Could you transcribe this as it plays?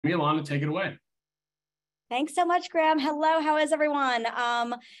Ilana, take it away. Thanks so much, Graham. Hello, how is everyone?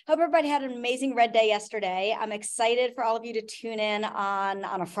 Hope everybody had an amazing red day yesterday. I'm excited for all of you to tune in on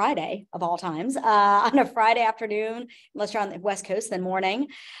a Friday of all times, on a Friday afternoon, unless you're on the West Coast, then morning,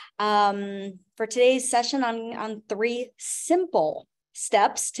 for today's session on 3 simple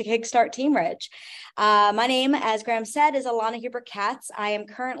steps to kickstart Teamerage. My name, as Graham said, is Ilana Hubert-Katz. I am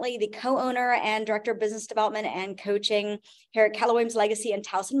currently the co-owner and director of business development and coaching here at Keller Williams Legacy in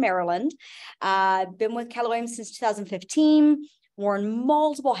Towson, Maryland. I've been with Keller Williams since 2015, worn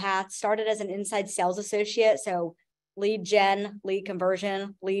multiple hats, started as an inside sales associate. So lead gen, lead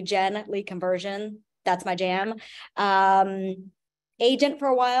conversion, lead gen, lead conversion. That's my jam. Agent for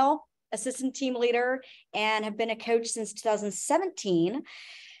a while, assistant team leader, and have been a coach since 2017,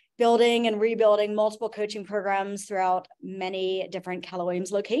 building and rebuilding multiple coaching programs throughout many different Keller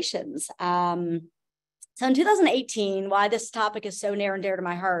Williams locations. So in 2018, why this topic is so near and dear to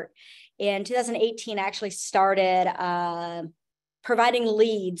my heart, in 2018, I actually started providing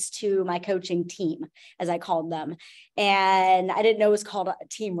leads to my coaching team, as I called them. And I didn't know it was called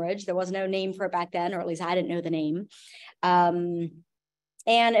Teamerage. There was no name for it back then, or at least I didn't know the name.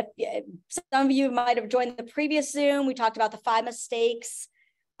 And if some of you might have joined the previous Zoom, we talked about the 5 mistakes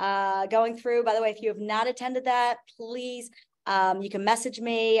going through. By the way, if you have not attended that, please, you can message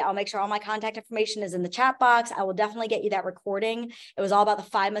me. I'll make sure all my contact information is in the chat box. I will definitely get you that recording. It was all about the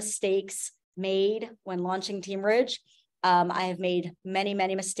 5 mistakes made when launching Teamerage. I have made many,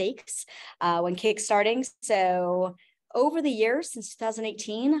 many mistakes when kickstarting. So over the years, since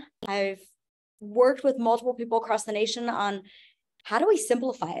 2018, I've worked with multiple people across the nation on how do we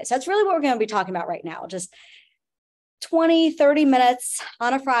simplify it? So that's really what we're going to be talking about right now. Just 20, 30 minutes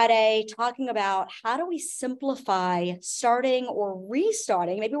on a Friday talking about how do we simplify starting or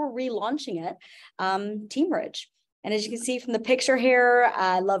restarting, maybe we're relaunching it, Teamerage. And as you can see from the picture here,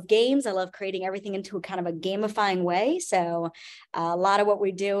 I love games. I love creating everything into a kind of a gamifying way. So a lot of what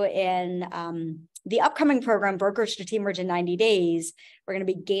we do in the upcoming program, Brokerage to Teamerage in 90 days, we're going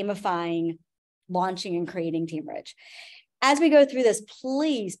to be gamifying, launching and creating Teamerage. As we go through this,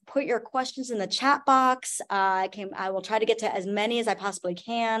 please put your questions in the chat box. I will try to get to as many as I possibly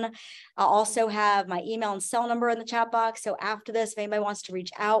can. I'll also have my email and cell number in the chat box. So after this, if anybody wants to reach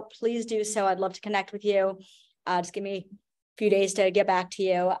out, please do so. I'd love to connect with you. Just give me a few days to get back to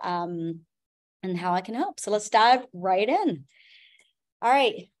you and how I can help. So let's dive right in. All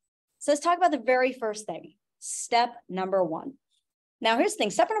right. So let's talk about the very first thing, step number 1. Now, here's the thing.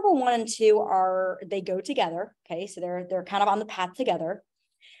 Step number 1 and 2 they go together. Okay, so they're kind of on the path together.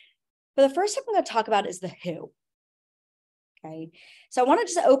 But the first step I'm going to talk about is the who. Okay, so I want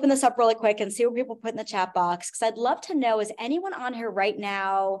to just open this up really quick and see what people put in the chat box, because I'd love to know, is anyone on here right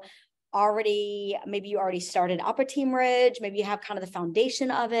now maybe you already started up a Teamerage, maybe you have kind of the foundation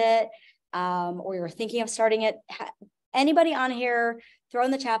of it, or you're thinking of starting it. Anybody on here, throw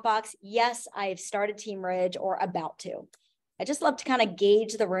in the chat box, yes, I've started Teamerage or about to. I just love to kind of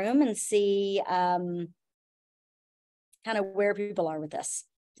gauge the room and see kind of where people are with this.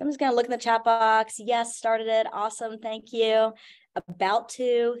 So I'm just going to look in the chat box. Yes, started it. Awesome. Thank you. About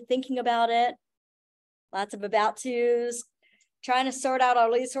to, thinking about it. Lots of about tos. Trying to sort out our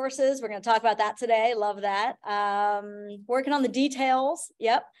lead sources. We're going to talk about that today. Love that. Working on the details.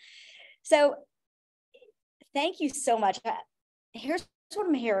 Yep. So thank you so much. Here's what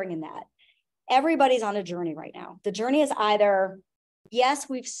I'm hearing in that. Everybody's on a journey right now. The journey is either, yes,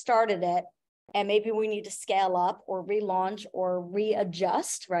 we've started it, and maybe we need to scale up or relaunch or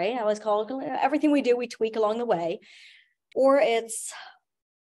readjust, right? I always call it, everything we do, we tweak along the way. Or it's,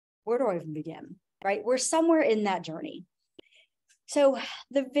 where do I even begin, right? We're somewhere in that journey. So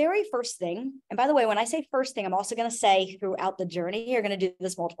the very first thing, and by the way, when I say first thing, I'm also going to say throughout the journey, you're going to do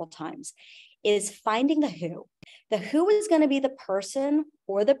this multiple times, is finding the who. The who is going to be the person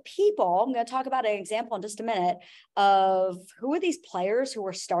or the people. I'm going to talk about an example in just a minute of who are these players who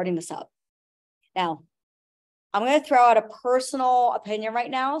are starting this up. Now, I'm going to throw out a personal opinion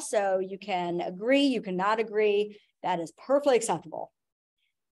right now, so you can agree, you cannot agree. That is perfectly acceptable.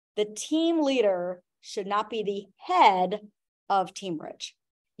 The team leader should not be the head of Teamerage.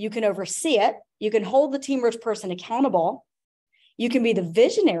 You can oversee it. You can hold the Teamerage person accountable. You can be the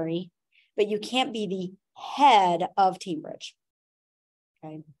visionary, but you can't be the head of Teamerage.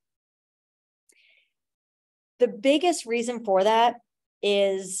 Okay. The biggest reason for that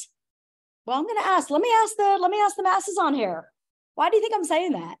is, well, I'm going to ask. Let me ask the masses on here. Why do you think I'm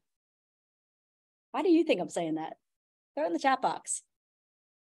saying that? Why do you think I'm saying that? Throw it in the chat box.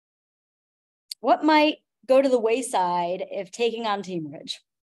 What might go to the wayside if taking on Teamerage?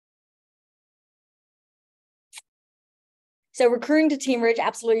 So recruiting to Teamerage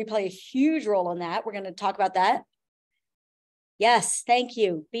absolutely play a huge role in that. We're going to talk about that. Yes, thank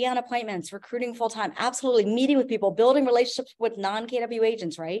you. Be on appointments, recruiting full-time, absolutely. Meeting with people, building relationships with non-KW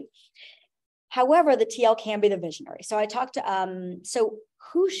agents, right? However, the TL can be the visionary. So I talked to, so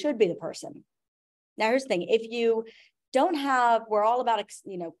who should be the person? Now, here's the thing. If you don't have, we're all about,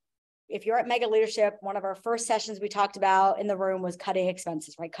 if you're at Mega Leadership, one of our first sessions we talked about in the room was cutting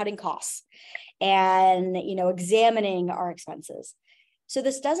expenses, right? Cutting costs and, examining our expenses. So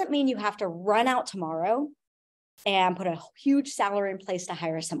this doesn't mean you have to run out tomorrow and put a huge salary in place to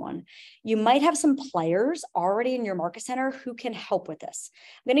hire someone. You might have some players already in your market center who can help with this.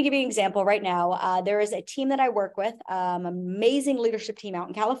 I'm going to give you an example right now. There is a team that I work with, amazing leadership team out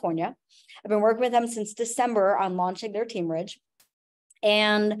in California. I've been working with them since December on launching their Teamerage.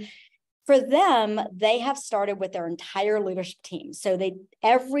 And for them, they have started with their entire leadership team. So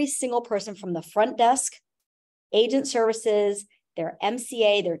every single person from the front desk, agent services, their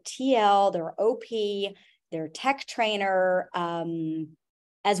MCA, their TL, their OP, their tech trainer,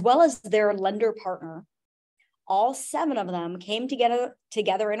 as well as their lender partner, all 7 of them came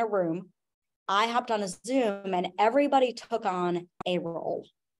together in a room. I hopped on a Zoom and everybody took on a role,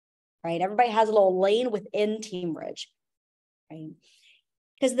 right? Everybody has a little lane within Teamerage, right?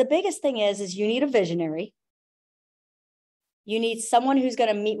 Because the biggest thing is you need a visionary. You need someone who's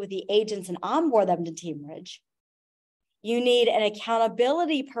going to meet with the agents and onboard them to Teamerage. You need an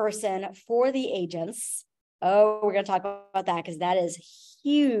accountability person for the agents. Oh, we're going to talk about that because that is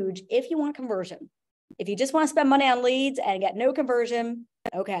huge if you want conversion. If you just want to spend money on leads and get no conversion,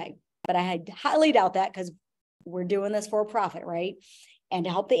 okay. But I highly doubt that because we're doing this for a profit, right? And to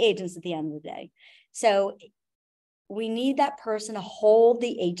help the agents at the end of the day. So we need that person to hold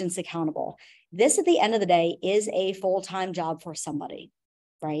the agents accountable. This, at the end of the day, is a full-time job for somebody,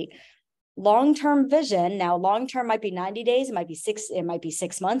 right? Long-term vision. Now, long-term might be 90 days. It might be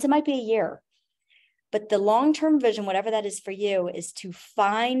 6 months. It might be a year. But the long-term vision, whatever that is for you, is to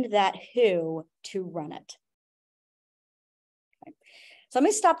find that who to run it. Okay. So let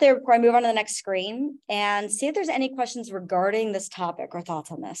me stop there before I move on to the next screen and see if there's any questions regarding this topic or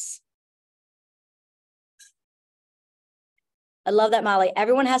thoughts on this. I love that, Molly.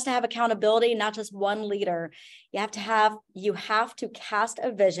 Everyone has to have accountability, not just one leader. You have to cast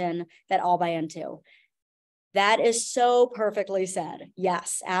a vision that all buy into. That is so perfectly said.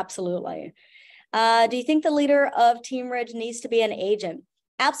 Yes, absolutely. Do you think the leader of Teamerage needs to be an agent?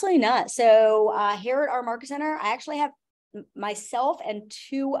 Absolutely not. So here at our market center, I actually have myself and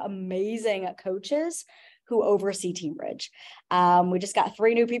 2 amazing coaches who oversee Teamerage. We just got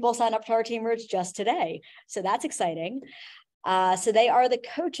 3 new people signed up to our Teamerage just today. So that's exciting. So they are the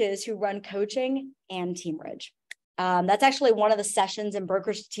coaches who run coaching and Teamerage. That's actually one of the sessions in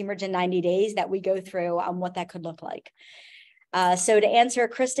Brokerage Teamerage in 90 days that we go through on what that could look like. So to answer,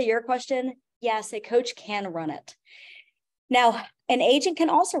 Krista, your question, yes, a coach can run it. Now, an agent can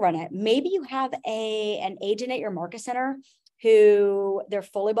also run it. Maybe you have an agent at your market center who they're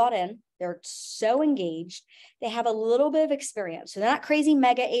fully bought in. They're so engaged. They have a little bit of experience. So they're not crazy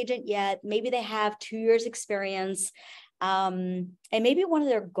mega agent yet. Maybe they have 2 years experience. And maybe one of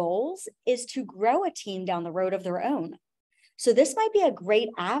their goals is to grow a team down the road of their own. So this might be a great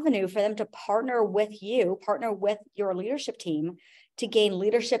avenue for them to partner with your leadership team to gain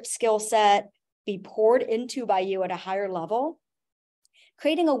leadership skill set, be poured into by you at a higher level,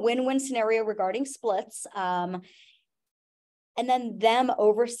 creating a win-win scenario regarding splits, and then them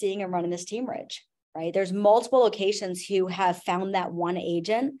overseeing and running this Teamerage, right? There's multiple locations who have found that one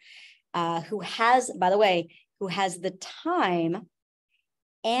agent who has, by the way, who has the time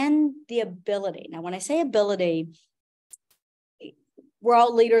and the ability. Now, when I say ability, we're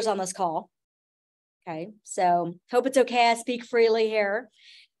all leaders on this call. Okay, so hope it's okay. I speak freely here.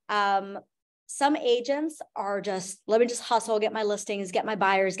 Some agents are just, let me just hustle, get my listings, get my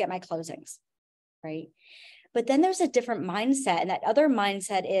buyers, get my closings, right? But then there's a different mindset. And that other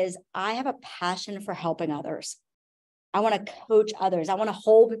mindset is, I have a passion for helping others. I want to coach others. I want to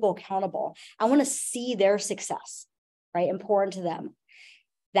hold people accountable. I want to see their success, right? Important to them.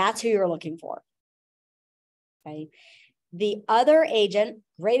 That's who you're looking for, okay? The other agent,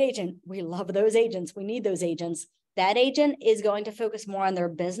 great agent, we love those agents. We need those agents. That agent is going to focus more on their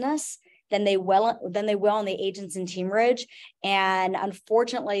business than they will on the agents in Teamerage. And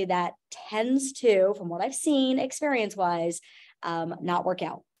unfortunately, that tends to, from what I've seen experience-wise, not work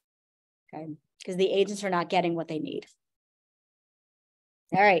out, okay? Because the agents are not getting what they need.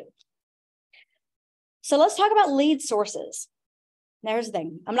 All right. So let's talk about lead sources. Now, here's the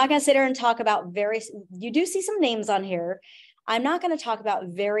thing. I'm not going to sit here and talk about you do see some names on here. I'm not going to talk about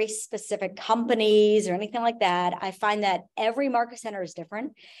very specific companies or anything like that. I find that every market center is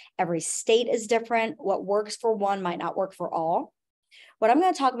different. Every state is different. What works for one might not work for all. What I'm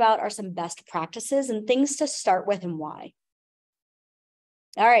going to talk about are some best practices and things to start with and why.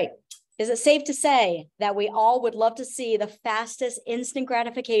 All right. Is it safe to say that we all would love to see the fastest instant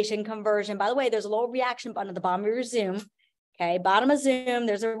gratification conversion? By the way, there's a little reaction button at the bottom of your Zoom. Okay, bottom of Zoom,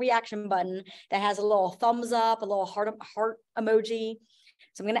 there's a reaction button that has a little thumbs up, a little heart emoji.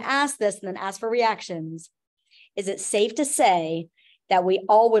 So I'm going to ask this and then ask for reactions. Is it safe to say that we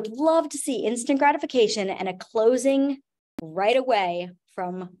all would love to see instant gratification and a closing right away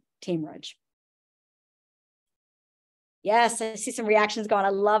from Teamerage? Yes, I see some reactions going. I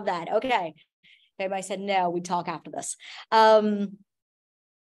love that. Okay. If anybody said no, we talk after this. So I'm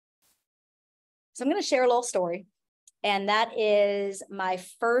going to share a little story. And that is my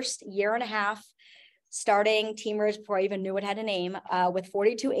first year and a half starting Teamerage before I even knew it had a name, with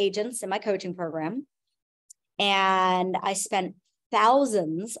 42 agents in my coaching program. And I spent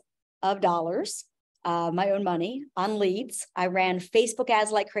thousands of dollars, my own money, on leads. I ran Facebook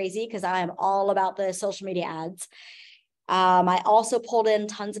ads like crazy because I am all about the social media ads. I also pulled in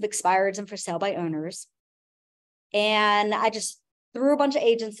tons of expireds and for sale by owners. And I just threw a bunch of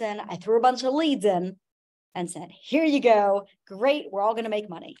agents in. I threw a bunch of leads in and said, here you go. Great. We're all going to make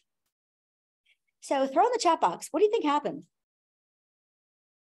money. So throw in the chat box. What do you think happened?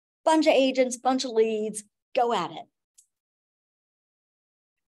 Bunch of agents, bunch of leads. Go at it.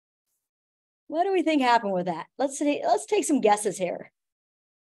 What do we think happened with that? Let's take some guesses here.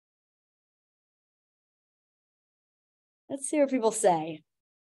 Let's see what people say.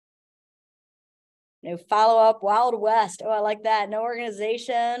 No follow-up, Wild West. Oh, I like that. No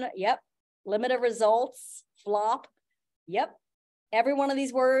organization. Yep. Limited results, flop. Yep. Every one of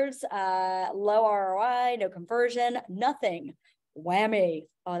these words, low ROI, no conversion, nothing. Whammy.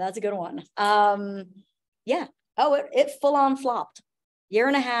 Oh, that's a good one. Yeah. Oh, it full on flopped. Year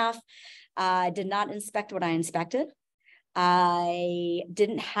and a half. I did not inspect what I inspected. I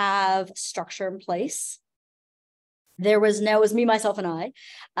didn't have structure in place. It was me, myself, and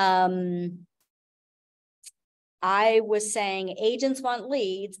I was saying agents want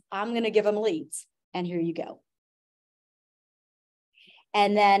leads. I'm going to give them leads. And here you go.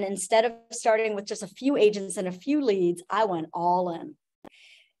 And then instead of starting with just a few agents and a few leads, I went all in.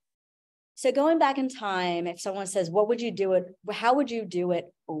 So going back in time, if someone says, what would you do it? How would you do it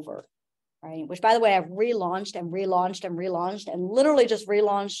over? Right. Which, by the way, I've relaunched and relaunched and relaunched and literally just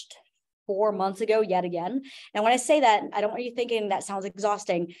relaunched 4 months ago yet again. And when I say that, I don't want you thinking that sounds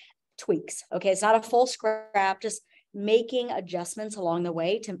exhausting. Tweaks. Okay. It's not a full scrap, just making adjustments along the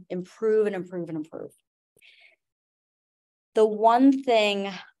way to improve and improve and improve. The one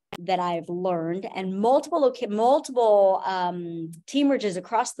thing that I've learned, and multiple teamerages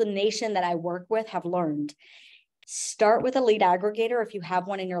across the nation that I work with have learned, start with a lead aggregator if you have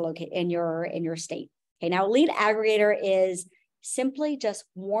one in your state. Okay. Now, lead aggregator is simply just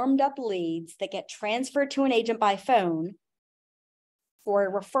warmed up leads that get transferred to an agent by phone for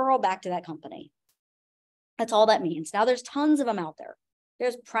a referral back to that company. That's all that means. Now, there's tons of them out there.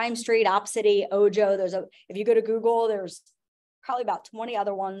 There's Prime Street, Opcity, Ojo. If you go to Google, there's probably about 20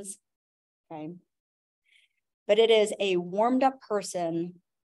 other ones. Okay. But it is a warmed up person,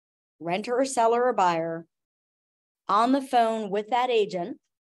 renter or seller or buyer, on the phone with that agent.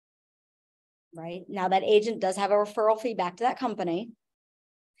 Right. Now, that agent does have a referral fee back to that company,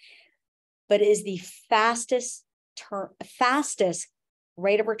 but it is the fastest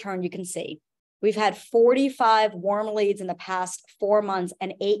rate of return you can see. We've had 45 warm leads in the past 4 months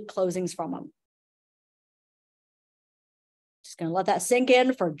and 8 closings from them. Just going to let that sink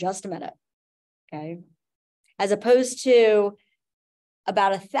in for just a minute. Okay. As opposed to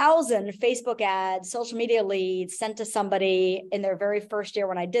about 1,000 Facebook ads, social media leads sent to somebody in their very first year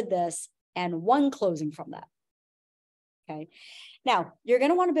when I did this, and 1 closing from that. Okay. Now, you're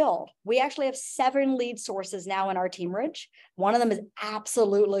going to want to build. We actually have 7 lead sources now in our Teamerage. One of them is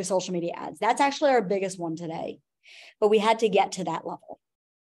absolutely social media ads. That's actually our biggest one today, but we had to get to that level.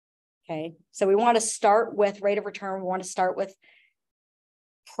 Okay. So we want to start with rate of return. We want to start with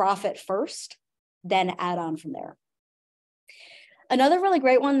profit first, then add on from there. Another really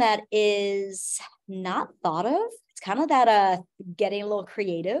great one that is not thought of, it's kind of that getting a little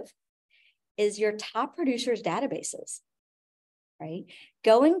creative, is your top producers' databases, right?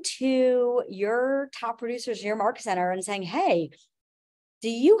 Going to your top producers in your market center and saying, hey, do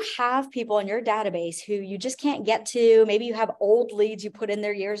you have people in your database who you just can't get to? Maybe you have old leads you put in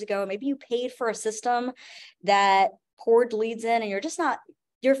there years ago. Maybe you paid for a system that poured leads in and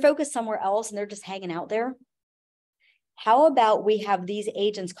you're focused somewhere else and they're just hanging out there. How about we have these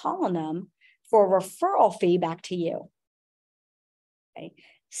agents calling them for a referral fee back to you? Okay.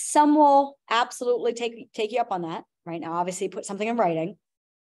 Some will absolutely take you up on that right now. Obviously, put something in writing,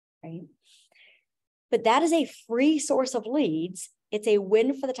 right? But that is a free source of leads. It's a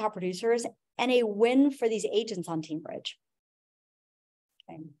win for the top producers and a win for these agents on Teamerage.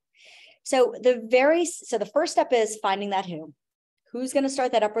 Okay. So the first step is finding that who. Who's going to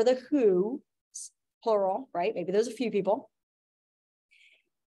start that up, or the who, plural, right? Maybe there's a few people.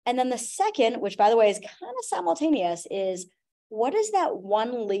 And then the second, which by the way is kind of simultaneous, is what is that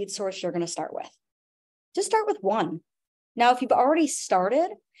one lead source you're going to start with? Just start with one. Now, if you've already started,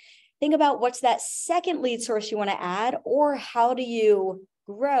 think about what's that second lead source you want to add, or how do you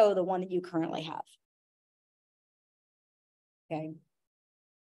grow the one that you currently have? Okay.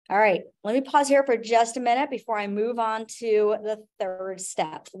 All right, let me pause here for just a minute before I move on to the third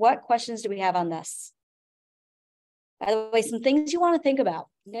step. What questions do we have on this? By the way, some things you want to think about.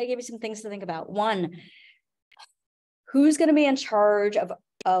 I'm going to give you some things to think about. One, who's going to be in charge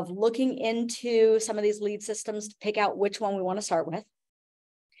of looking into some of these lead systems to pick out which one we want to start with?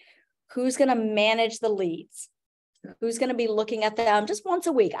 Who's going to manage the leads? Who's going to be looking at them just once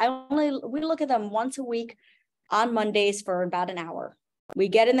a week? We look at them once a week on Mondays for about an hour. We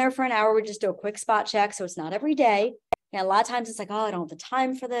get in there for an hour. We just do a quick spot check. So it's not every day. And a lot of times it's like, oh, I don't have the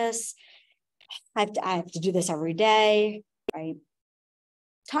time for this. I have to do this every day, right?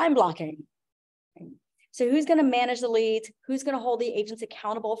 Time blocking. Right? So who's going to manage the leads? Who's going to hold the agents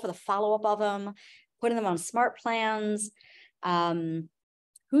accountable for the follow-up of them, putting them on smart plans?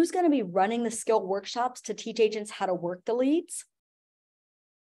 Who's going to be running the skill workshops to teach agents how to work the leads?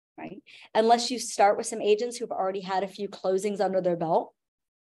 Right? Unless you start with some agents who've already had a few closings under their belt,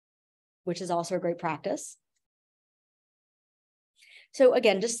 which is also a great practice. So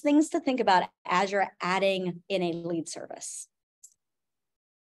again, just things to think about as you're adding in a lead service.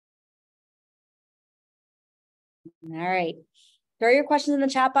 All right. Throw your questions in the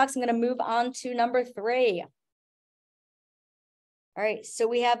chat box. I'm going to move on to number 3. All right. So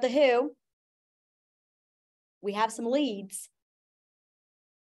we have the who. We have some leads.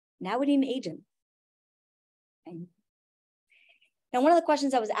 Now we need an agent. Okay. Now, one of the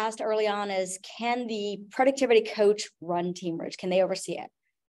questions I was asked early on is, can the productivity coach run Teamerage? Can they oversee it?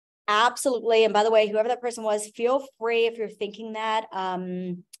 Absolutely. And by the way, whoever that person was, feel free, if you're thinking that,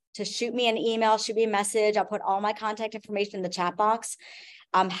 to shoot me an email, shoot me a message. I'll put all my contact information in the chat box.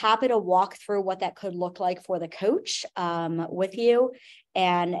 I'm happy to walk through what that could look like for the coach with you,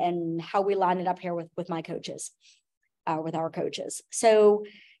 and how we line it up here with my coaches, with our coaches. So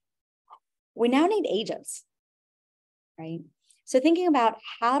we now need agents, right? So thinking about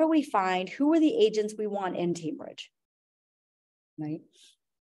how do we find who are the agents we want in Teamerage, right?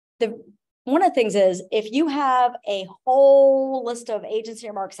 One of the things is, if you have a whole list of agents in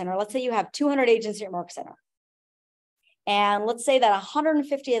your market center, let's say you have 200 agents in your market center, and let's say that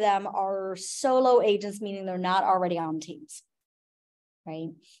 150 of them are solo agents, meaning they're not already on teams, right?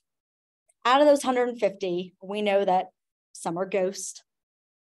 Out of those 150, we know that some are ghost,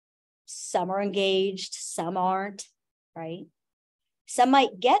 some are engaged, some aren't, right? Some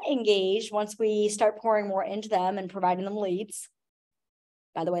might get engaged once we start pouring more into them and providing them leads.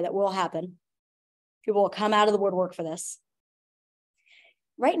 By the way, that will happen. People will come out of the woodwork for this.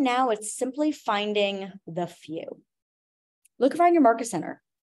 Right now, it's simply finding the few. Look around your market center.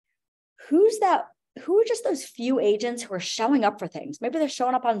 Who are just those few agents who are showing up for things? Maybe they're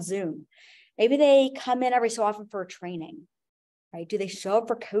showing up on Zoom. Maybe they come in every so often for a training, right? Do they show up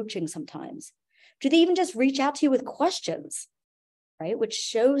for coaching sometimes? Do they even just reach out to you with questions, right? Which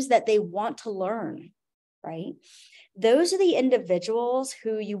shows that they want to learn, right? Those are the individuals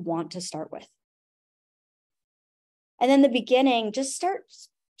who you want to start with. And in the beginning, just start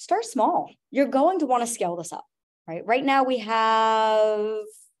small. You're going to want to scale this up, right? Right now we have,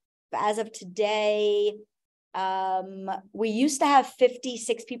 as of today, we used to have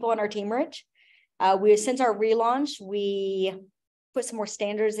 56 people on our Teamerage. Since our relaunch, we put some more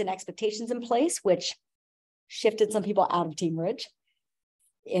standards and expectations in place, which shifted some people out of Teamerage.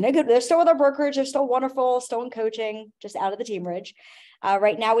 They're still with our brokerage, they're still wonderful, still in coaching, just out of the Teamerage.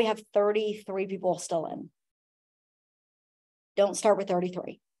 Right now we have 33 people still in. Don't start with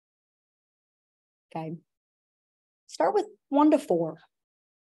 33. Okay. Start with 1 to 4,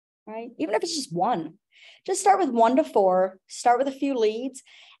 right? Even if it's just 1, just start with 1 to 4, start with a few leads,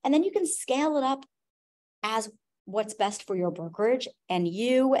 and then you can scale it up as what's best for your brokerage and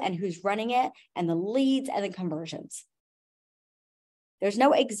you and who's running it and the leads and the conversions. There's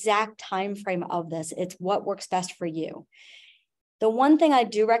no exact time frame of this. It's what works best for you. The one thing I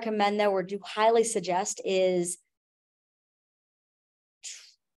do recommend, though, or do highly suggest, is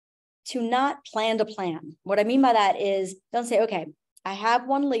to not plan to plan. What I mean by that is don't say, okay, I have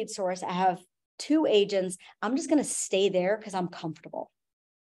one lead source. I have 2 agents. I'm just going to stay there because I'm comfortable.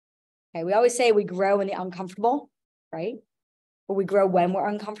 Okay. We always say we grow in the uncomfortable, right? Or we grow when we're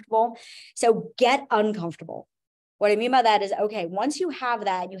uncomfortable. So get uncomfortable. What I mean by that is, okay, once you have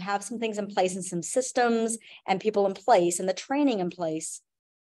that, you have some things in place and some systems and people in place and the training in place,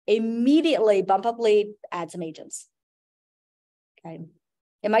 immediately bump up lead, add some agents. Okay.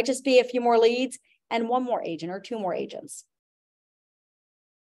 It might just be a few more leads and 1 more agent or 2 more agents.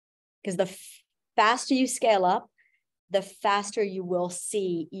 Because the faster you scale up, the faster you will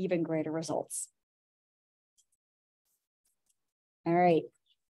see even greater results. All right.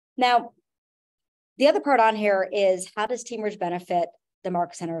 Now, the other part on here is, how does Teamerage benefit the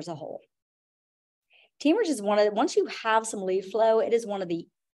Market Center as a whole? Teamerage is once you have some lead flow, it is one of the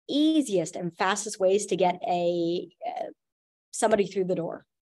easiest and fastest ways to get somebody through the door.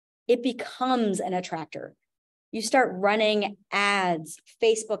 It becomes an attractor. You start running ads,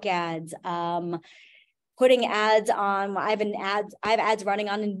 Facebook ads, putting ads on. I have ads running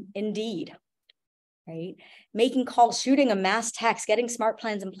on Indeed, right? Making calls, shooting a mass text, getting smart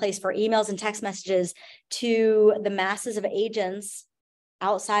plans in place for emails and text messages to the masses of agents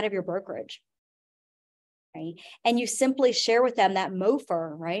outside of your brokerage, right? And you simply share with them that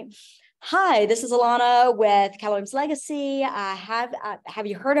MOFR, right? Hi, this is Ilana with Keller Williams Legacy. Have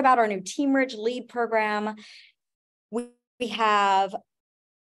you heard about our new Teamerage lead program? We have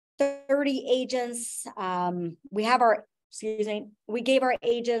 30 agents. We gave our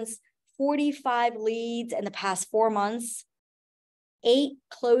agents 45 leads in the past 4 months. 8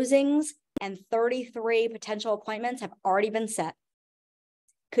 closings and 33 potential appointments have already been set.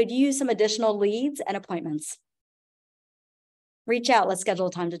 Could use some additional leads and appointments. Reach out. Let's schedule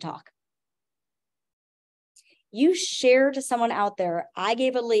a time to talk. You share to someone out there, I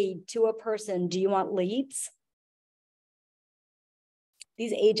gave a lead to a person. Do you want leads?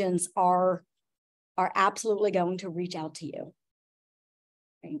 These agents are absolutely going to reach out to you.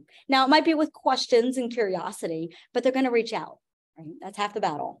 Right? Now, it might be with questions and curiosity, but they're going to reach out. Right? That's half the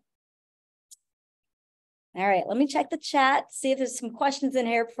battle. All right, let me check the chat, see if there's some questions in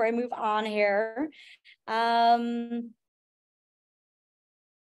here before I move on here.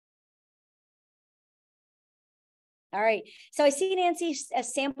 All right, so I see, Nancy, a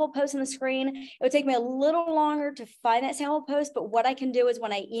sample post on the screen. It would take me a little longer to find that sample post, but what I can do is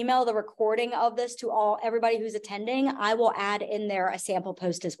when I email the recording of this to everybody who's attending, I will add in there a sample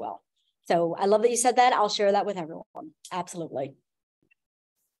post as well. So I love that you said that. I'll share that with everyone. Absolutely.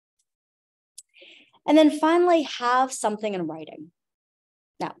 And then finally, have something in writing.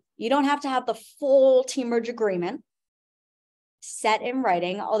 Now, you don't have to have the full Teamerage agreement set in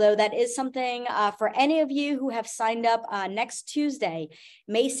writing, although that is something for any of you who have signed up next Tuesday,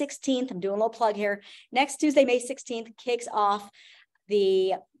 May 16th. I'm doing a little plug here. Next Tuesday, May 16th, kicks off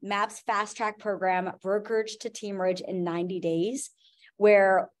the MAPS Fast Track program, Brokerage to Teamerage in 90 days,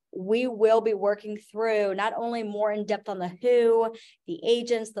 where we will be working through not only more in depth on the who, the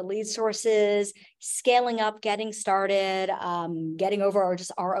agents, the lead sources, scaling up, getting started, getting over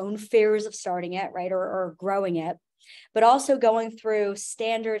just our own fears of starting it, right, or growing it, but also going through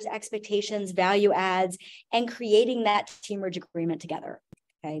standards, expectations, value adds, and creating that Teamerage agreement together.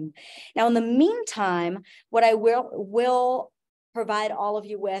 Okay. Now, in the meantime, what I will provide all of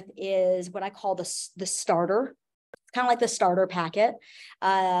you with is what I call the starter. Kind of like the starter packet.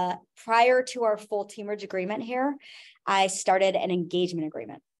 Prior to our full Teamerage agreement here, I started an engagement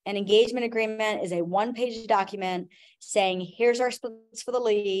agreement. An engagement agreement is a 1-page document saying, here's our splits for the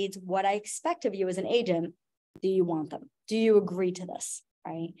leads, what I expect of you as an agent. Do you want them? Do you agree to this?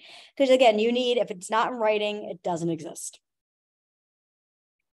 Right? Because again, if it's not in writing, it doesn't exist.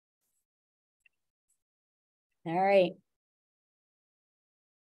 All right.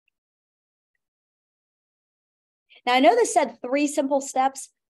 Now, I know this said 3 simple steps,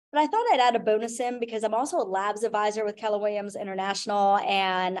 but I thought I'd add a bonus in because I'm also a labs advisor with Keller Williams International,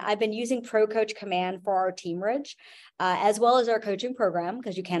 and I've been using ProCoach Command for our Teamerage, as well as our coaching program,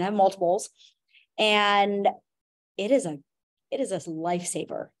 because you can have multiples. And it is a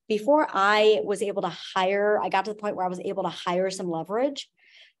lifesaver. Before I was able to I got to the point where I was able to hire some leverage.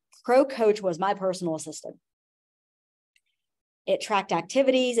 ProCoach was my personal assistant. It tracked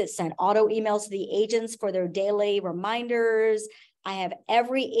activities. It sent auto emails to the agents for their daily reminders. I have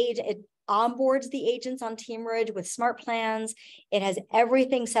every agent. It onboards the agents on Teamerage with smart plans. It has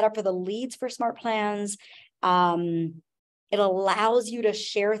everything set up for the leads for smart plans. It allows you to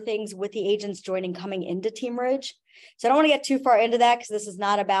share things with the agents coming into Teamerage. So I don't want to get too far into that because this is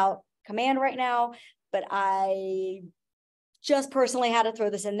not about Command right now, but I just personally had to throw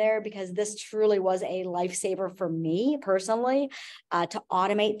this in there because this truly was a lifesaver for me personally, to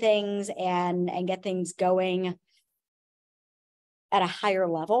automate things and get things going at a higher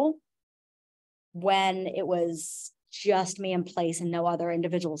level when it was just me in place and no other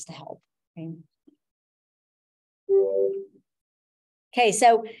individuals to help. Okay,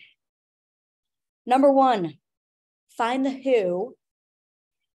 so number one, find the who,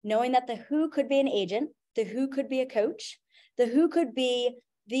 knowing that the who could be an agent, the who could be a coach, the who could be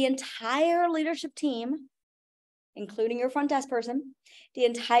the entire leadership team, including your front desk person, the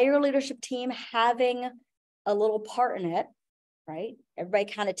entire leadership team having a little part in it, right?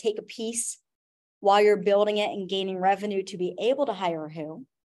 Everybody kind of take a piece while you're building it and gaining revenue to be able to hire a who.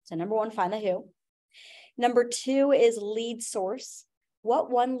 So number one, find the who. Number two is lead source.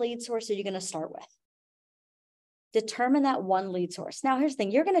 What one lead source are you going to start with? Determine that one lead source. Now, here's the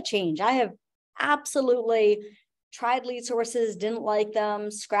thing. You're going to change. I have absolutely tried lead sources, didn't like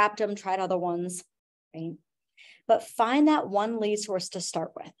them, scrapped them, tried other ones, right? But find that one lead source to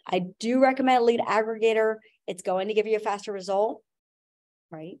start with. I do recommend a lead aggregator. It's going to give you a faster result,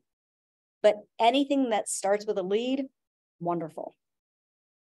 right? But anything that starts with a lead, wonderful.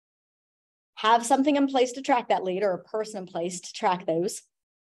 Have something in place to track that lead or a person in place to track those.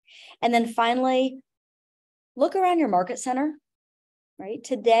 And then finally, look around your market center, right?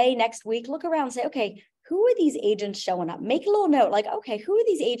 Today, next week, look around and say, okay, who are these agents showing up? Make a little note like, okay, who are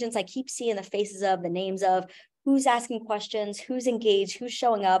these agents I keep seeing the faces of, the names of, who's asking questions, who's engaged, who's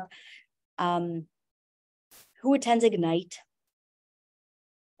showing up, who attends Ignite,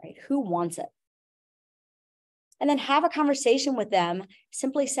 right? Who wants it? And then have a conversation with them,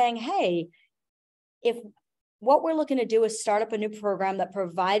 simply saying, hey, if what we're looking to do is start up a new program that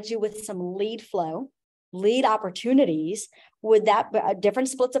provides you with some lead flow, lead opportunities, would that be different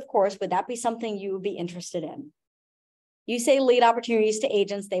splits, of course, would that be something you would be interested in? You say lead opportunities to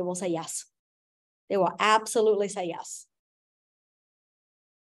agents, they will say yes. They will absolutely say yes.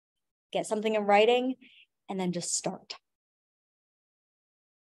 Get something in writing and then just start.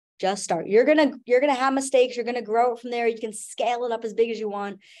 Just start. You're gonna have mistakes. You're gonna grow it from there. You can scale it up as big as you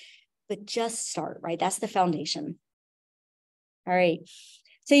want, but just start, right? That's the foundation. All right.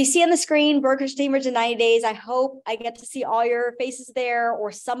 So you see on the screen, Brokerage Teamerage in 90 days. I hope I get to see all your faces there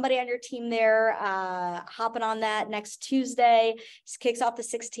or somebody on your team there hopping on that next Tuesday. This kicks off the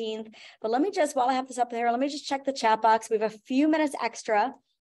 16th. But let me just, while I have this up there, let me just check the chat box. We have a few minutes extra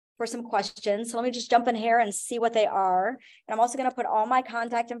for some questions. So let me just jump in here and see what they are. And I'm also going to put all my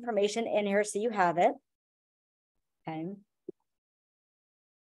contact information in here so you have it. Okay.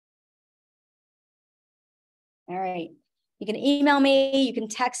 All right. You can email me, you can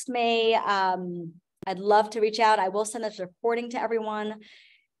text me. I'd love to reach out. I will send this recording to everyone.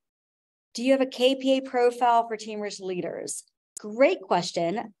 Do you have a KPA profile for Teamerage leaders? Great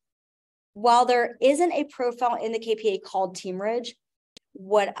question. While there isn't a profile in the KPA called Teamerage,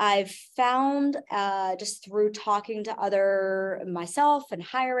 what I've found just through talking to myself and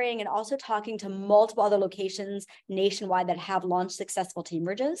hiring and also talking to multiple other locations nationwide that have launched successful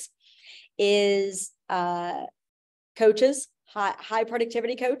Teamerages is coaches, high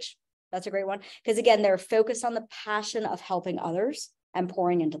productivity coach. That's a great one. Because again, they're focused on the passion of helping others and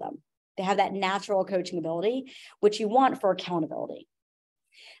pouring into them. They have that natural coaching ability, which you want for accountability.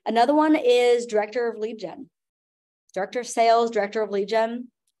 Another one is director of lead gen. Director of sales, director of lead gen,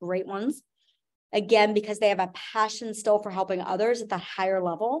 great ones. Again, because they have a passion still for helping others at that higher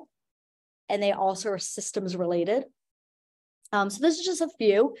level. And they also are systems related. So this is just a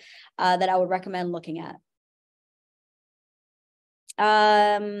few that I would recommend looking at.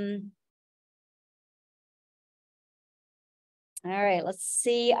 All right, let's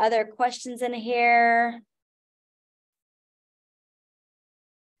see other questions in here.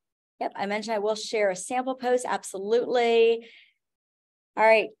 Yep, I mentioned I will share a sample post. Absolutely. All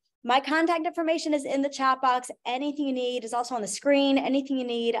right, my contact information is in the chat box. Anything you need is also on the screen. Anything you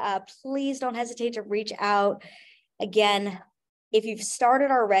need, please don't hesitate to reach out. Again, if you've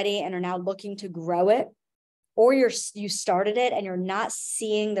started already and are now looking to grow it, or you started it and you're not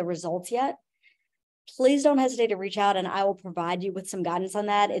seeing the results yet, please don't hesitate to reach out and I will provide you with some guidance on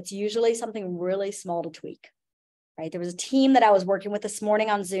that. It's usually something really small to tweak, right? There was a team that I was working with this morning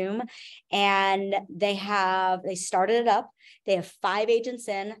on Zoom and they started it up. They have 5 agents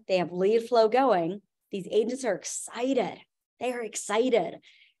in, they have lead flow going. These agents are excited. They are excited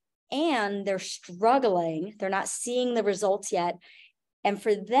and they're struggling. They're not seeing the results yet. And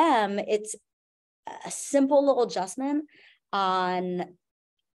for them, it's a simple little adjustment on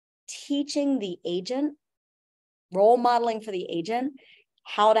teaching the agent, role modeling for the agent,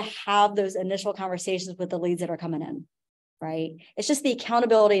 how to have those initial conversations with the leads that are coming in. right? It's just the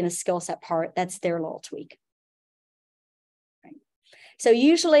accountability and the skill set part. That's their little tweak. Right? So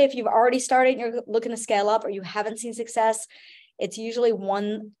usually if you've already started and you're looking to scale up or you haven't seen success, it's usually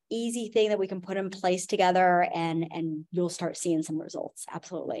one easy thing that we can put in place together and you'll start seeing some results.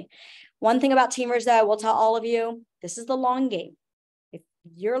 Absolutely. One thing about Teamerage that I will tell all of you, this is the long game. If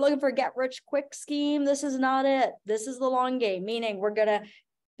you're looking for a get rich quick scheme, this is not it. This is the long game, meaning we're going to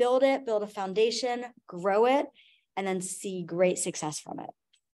build a foundation, grow it, and then see great success from it.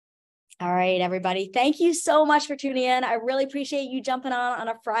 All right, everybody. Thank you so much for tuning in. I really appreciate you jumping on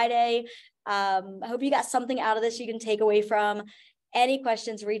a Friday. I hope you got something out of this you can take away from. Any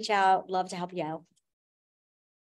questions, reach out. Love to help you out.